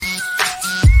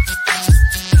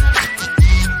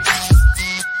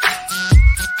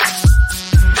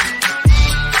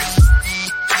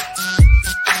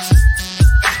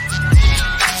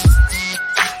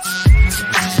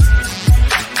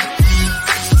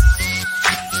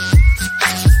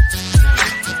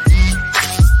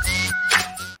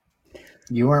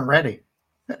You weren't ready.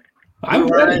 I'm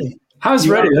ready. I was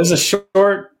ready. It was a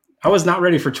short. I was not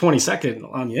ready for 20-second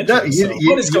on the intro. No,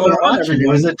 what is going on, everyone? It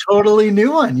was a totally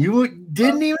new one. You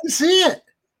didn't even see it.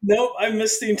 Nope, I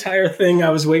missed the entire thing. I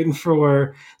was waiting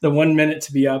for the 1 minute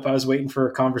to be up. I was waiting for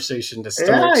a conversation to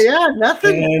start. Yeah,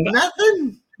 nothing.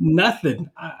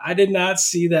 I did not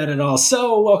see that at all.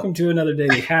 So welcome to another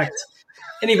Daily Hacked.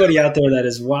 Anybody out there that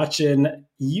is watching,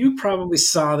 you probably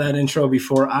saw that intro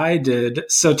before I did.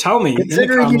 So tell me,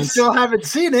 considering you still haven't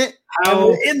seen it,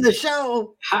 in the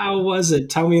show, how was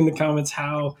it? Tell me in the comments,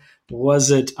 how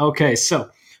was it? Okay, so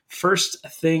first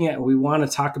thing we want to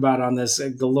talk about on this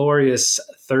glorious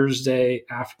Thursday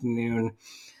afternoon,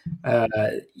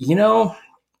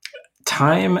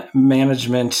 time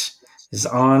management is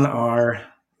on our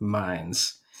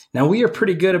minds. Now, we are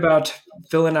pretty good about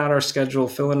filling out our schedule,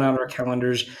 filling out our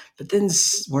calendars, but then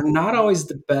we're not always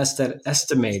the best at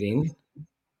estimating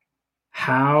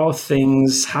how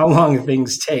long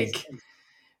things take.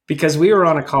 Because we were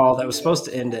on a call that was supposed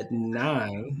to end at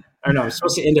 9, or no, it was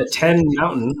supposed to end at 10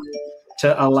 Mountain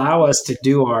to allow us to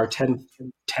do our 10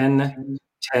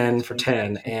 for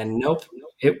 10. And nope,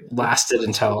 it lasted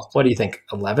until, what do you think,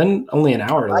 11? Only an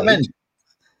hour 11. Late.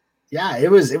 Yeah,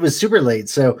 it was super late.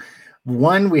 So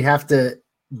one, we have to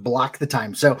block the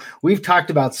time. So we've talked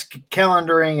about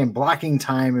calendaring and blocking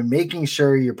time and making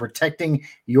sure you're protecting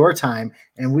your time.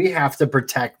 And we have to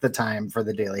protect the time for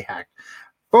the Daily Hack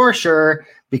for sure,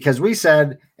 because we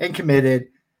said and committed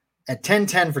at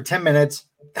 10:10 for 10 minutes.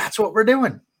 That's what we're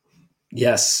doing.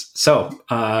 Yes. So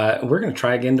we're going to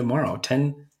try again tomorrow.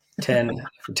 10:10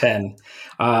 for 10.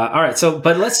 All right. So,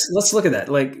 but let's look at that.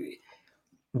 Like,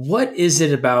 what is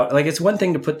it about? Like, it's one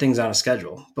thing to put things on a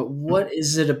schedule, but what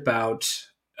is it about?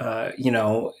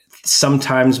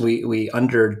 Sometimes we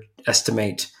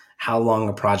underestimate how long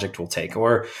a project will take,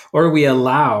 or we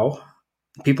allow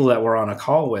people that we're on a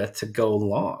call with to go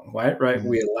long, right? Mm-hmm.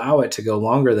 We allow it to go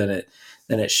longer than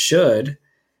it should.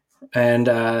 And,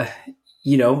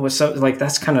 so like,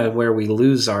 that's kind of where we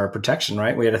lose our protection,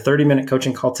 right? We had a 30-minute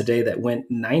coaching call today that went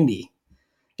 90.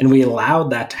 And we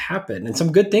allowed that to happen, and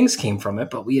some good things came from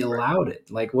it, but we allowed it.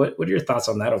 Like, what are your thoughts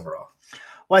on that overall?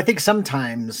 Well, I think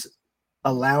sometimes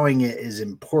allowing it is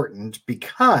important,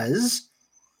 because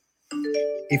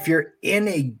if you're in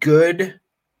a good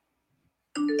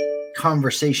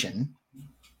conversation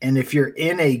and if you're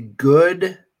in a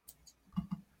good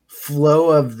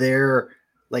flow of their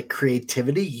like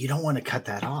creativity, you don't want to cut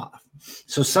that off.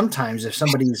 So sometimes if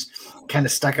somebody's kind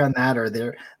of stuck on that, or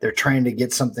they're trying to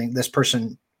get something, this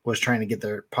person was trying to get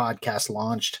their podcast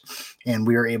launched, and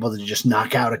we were able to just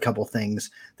knock out a couple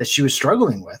things that she was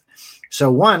struggling with.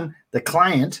 So one, the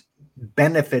client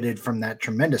benefited from that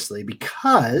tremendously,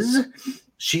 because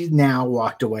she now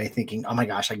walked away thinking, oh my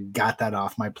gosh, I got that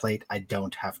off my plate. I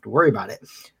don't have to worry about it.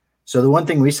 So the one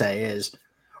thing we say is,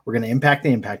 we're going to impact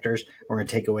the impactors. We're going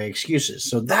to take away excuses.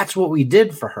 So that's what we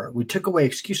did for her. We took away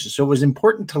excuses. So it was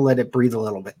important to let it breathe a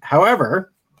little bit.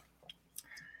 However,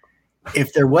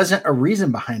 if there wasn't a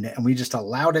reason behind it and we just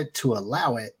allowed it to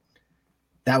allow it,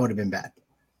 that would have been bad.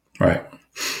 Right.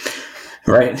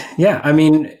 Yeah. I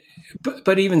mean,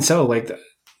 but even so, like,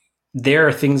 there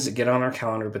are things that get on our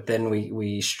calendar, but then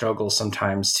we struggle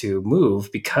sometimes to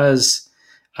move because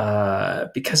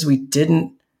we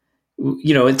didn't,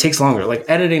 it takes longer. Like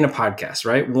editing a podcast,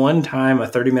 right? One time a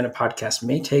 30-minute podcast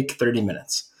may take 30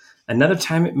 minutes. Another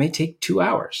time it may take 2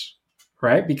 hours,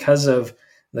 right? Because of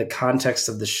the context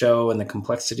of the show and the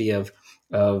complexity of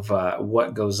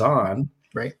what goes on.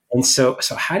 Right. And so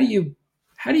how do you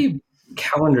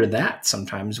calendar that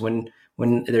sometimes when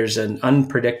there's an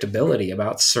unpredictability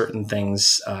about certain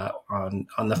things on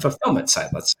the fulfillment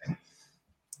side, let's say?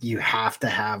 You have to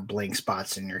have blank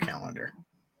spots in your calendar.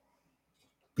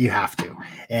 You have to.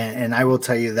 And I will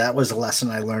tell you, that was a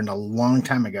lesson I learned a long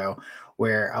time ago,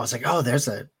 where I was like, oh, there's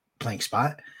a blank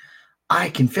spot. I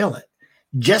can fill it.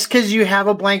 Just because you have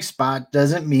a blank spot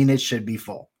doesn't mean it should be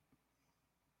full.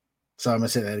 So I'm going to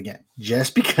say that again.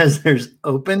 Just because there's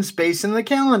open space in the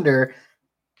calendar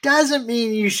doesn't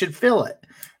mean you should fill it.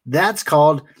 That's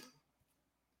called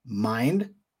mind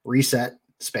reset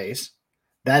space.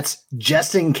 That's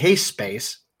just in case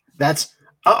space. That's,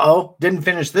 didn't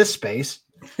finish this space.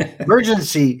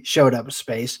 Emergency showed up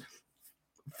space.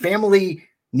 Family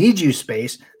needs you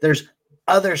space. There's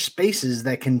other spaces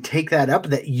that can take that up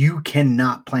that you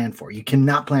cannot plan for. You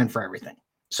cannot plan for everything.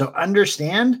 So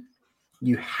understand,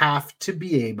 you have to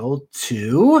be able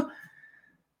to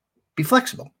be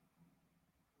flexible,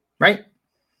 right?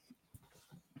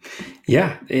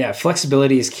 Yeah.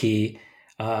 Flexibility is key.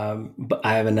 But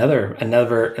I have another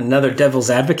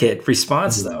devil's advocate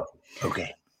response, though.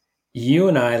 Okay. you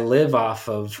and I live off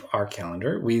of our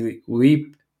calendar.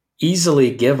 We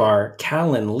easily give our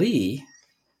Calendly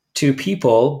to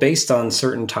people based on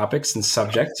certain topics and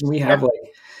subjects, and we have Yep.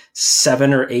 like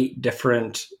 7 or 8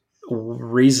 different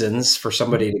reasons for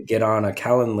somebody to get on a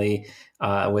Calendly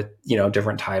with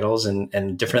different titles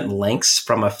and different lengths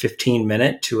from a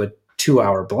 15-minute to a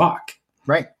 2-hour block.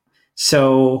 Right.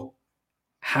 So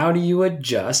how do you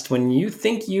adjust when you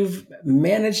think you've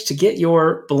managed to get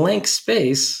your blank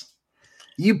space?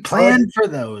 You plan for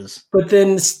those. But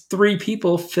then 3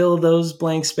 people fill those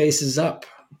blank spaces up.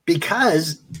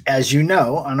 Because, as you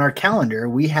know, on our calendar,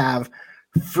 we have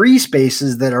free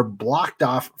spaces that are blocked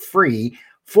off free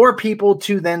for people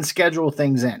to then schedule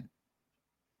things in.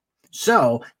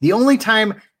 So the only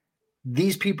time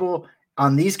these people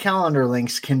on these calendar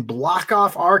links can block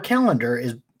off our calendar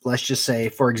is, let's just say,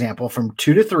 for example, from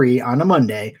 2 to 3 on a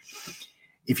Monday.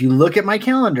 If you look at my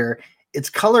calendar, it's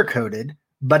color coded,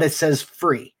 but it says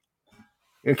free.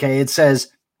 Okay. It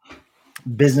says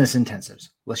business intensives.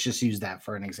 Let's just use that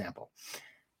for an example.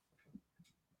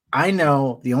 I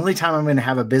know the only time I'm going to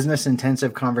have a business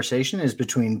intensive conversation is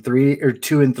between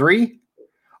 2 and 3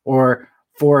 or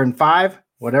 4 and 5,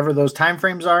 whatever those time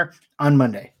frames are, on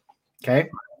Monday. Okay.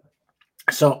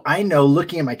 So I know,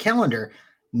 looking at my calendar,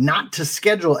 not to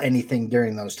schedule anything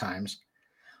during those times,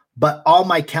 but all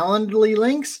my Calendly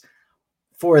links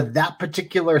for that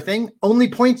particular thing only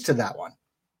points to that one.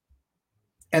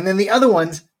 And then the other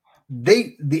ones,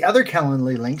 the other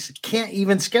Calendly links can't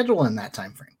even schedule in that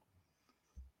time frame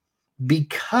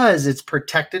because it's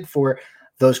protected for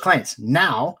those clients.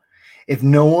 Now, if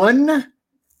no one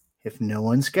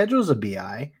schedules a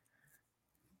BI,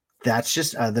 that's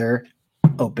just other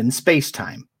open space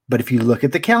time. But if you look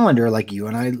at the calendar, like you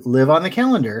and I live on the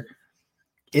calendar,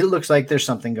 it looks like there's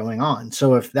something going on.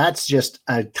 So if that's just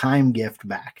a time gift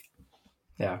back.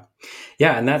 Yeah.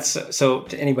 Yeah. And that's, so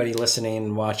to anybody listening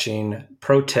and watching,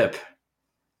 pro tip,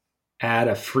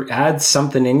 add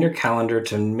something in your calendar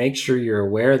to make sure you're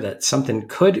aware that something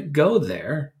could go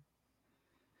there,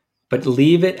 but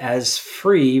leave it as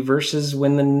free versus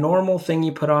when the normal thing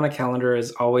you put on a calendar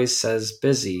is always says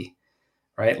busy,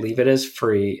 right? Leave it as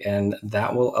free, and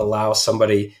that will allow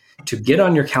somebody to get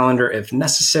on your calendar if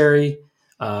necessary.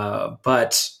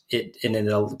 But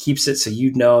it keeps it so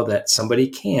you know that somebody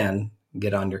can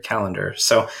get on your calendar.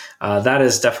 So that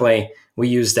is definitely, we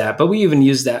use that, but we even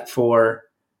use that for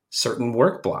certain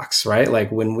work blocks, right?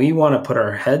 Like when we want to put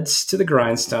our heads to the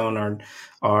grindstone,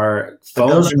 our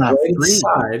phones are not right free.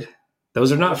 side,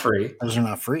 those are not free. Those are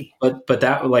not free. But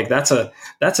that's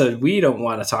a we don't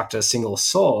want to talk to a single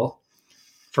soul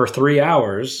for 3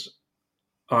 hours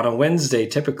on a Wednesday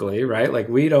typically, right? Like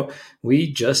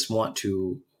we just want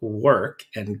to work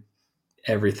and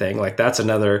everything. Like that's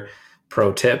another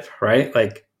pro tip, right?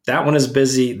 Like that one is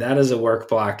busy. That is a work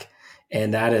block,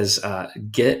 and that is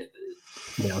get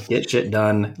shit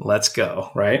done. Let's go,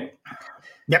 right?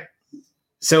 Yep.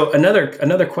 So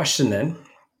another question then.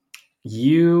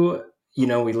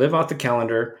 We live off the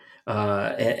calendar,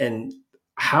 and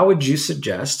how would you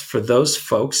suggest for those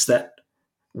folks that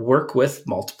work with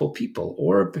multiple people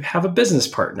or have a business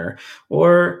partner,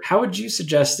 or how would you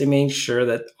suggest they make sure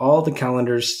that all the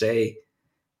calendars stay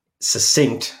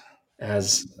succinct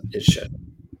as it should?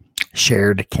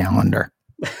 Shared calendar.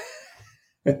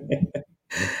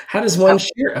 How does one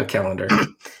share a calendar?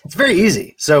 It's very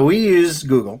easy. So we use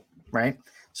Google, right?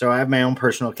 So I have my own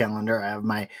personal calendar. I have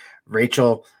my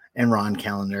Rachel and Ron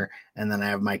calendar, and then I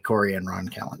have my Corey and Ron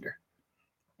calendar.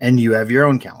 And you have your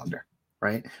own calendar,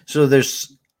 right? So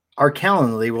there's our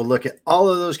Calendly will look at all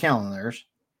of those calendars.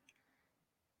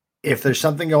 If there's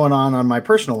something going on my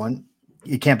personal one,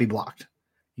 it can't be blocked.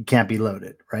 It can't be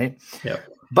loaded, right? Yeah.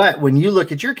 But when you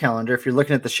look at your calendar, if you're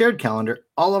looking at the shared calendar,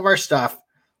 all of our stuff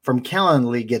from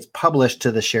Calendly gets published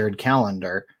to the shared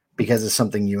calendar because it's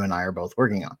something you and I are both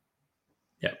working on.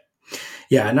 Yeah.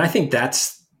 Yeah. And I think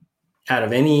that's, out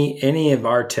of any of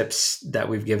our tips that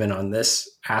we've given on this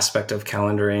aspect of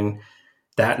calendaring,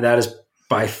 that is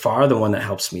by far the one that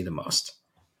helps me the most,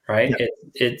 right?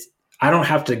 Yeah. I don't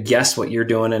have to guess what you're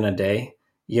doing in a day.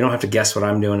 You don't have to guess what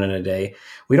I'm doing in a day.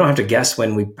 We don't have to guess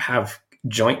when we have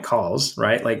joint calls,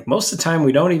 right? Like most of the time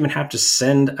we don't even have to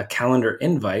send a calendar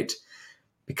invite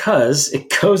because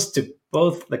it goes to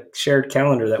both the shared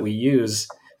calendar that we use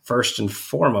first and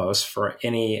foremost for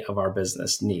any of our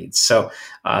business needs. So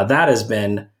that has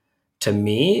been, to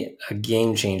me, a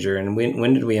game changer. And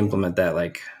when did we implement that?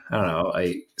 Like, I don't know,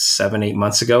 7-8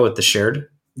 months ago with the shared?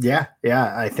 Yeah.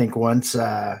 I think once,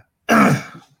 I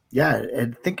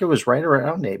think it was right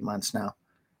around 8 months now.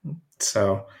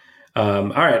 So, all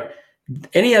right.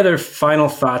 Any other final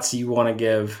thoughts you want to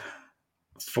give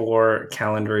for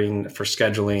calendaring, for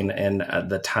scheduling, and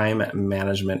the time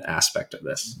management aspect of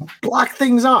this. Block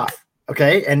things off.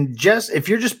 Okay. And if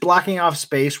you're just blocking off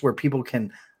space where people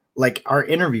can, like our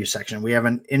interview section, we have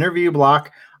an interview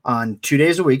block on 2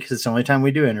 days a week because it's the only time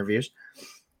we do interviews.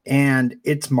 And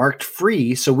it's marked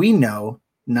free. So we know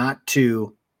not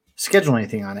to schedule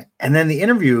anything on it. And then the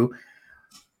interview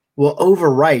will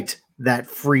overwrite that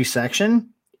free section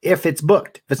if it's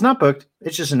booked. If it's not booked,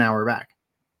 it's just an hour back.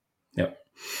 Yep.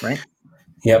 Right?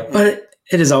 Yep. But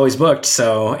it is always booked.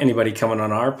 So anybody coming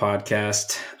on our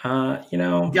podcast, you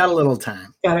got a little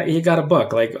time. You got to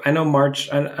book. Like I know March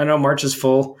is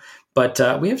full,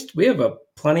 but we have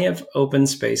plenty of open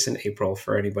space in April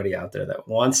for anybody out there that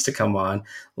wants to come on.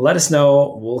 Let us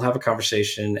know. We'll have a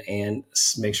conversation and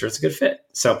make sure it's a good fit.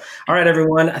 So, all right,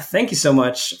 everyone. Thank you so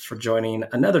much for joining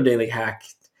another Daily Hack.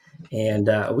 And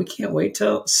we can't wait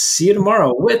to see you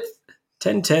tomorrow with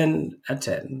 10-10 at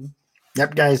 10.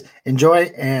 Yep, guys. Enjoy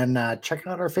and check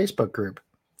out our Facebook group,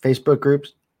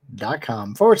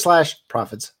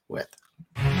 facebookgroups.com/profits with.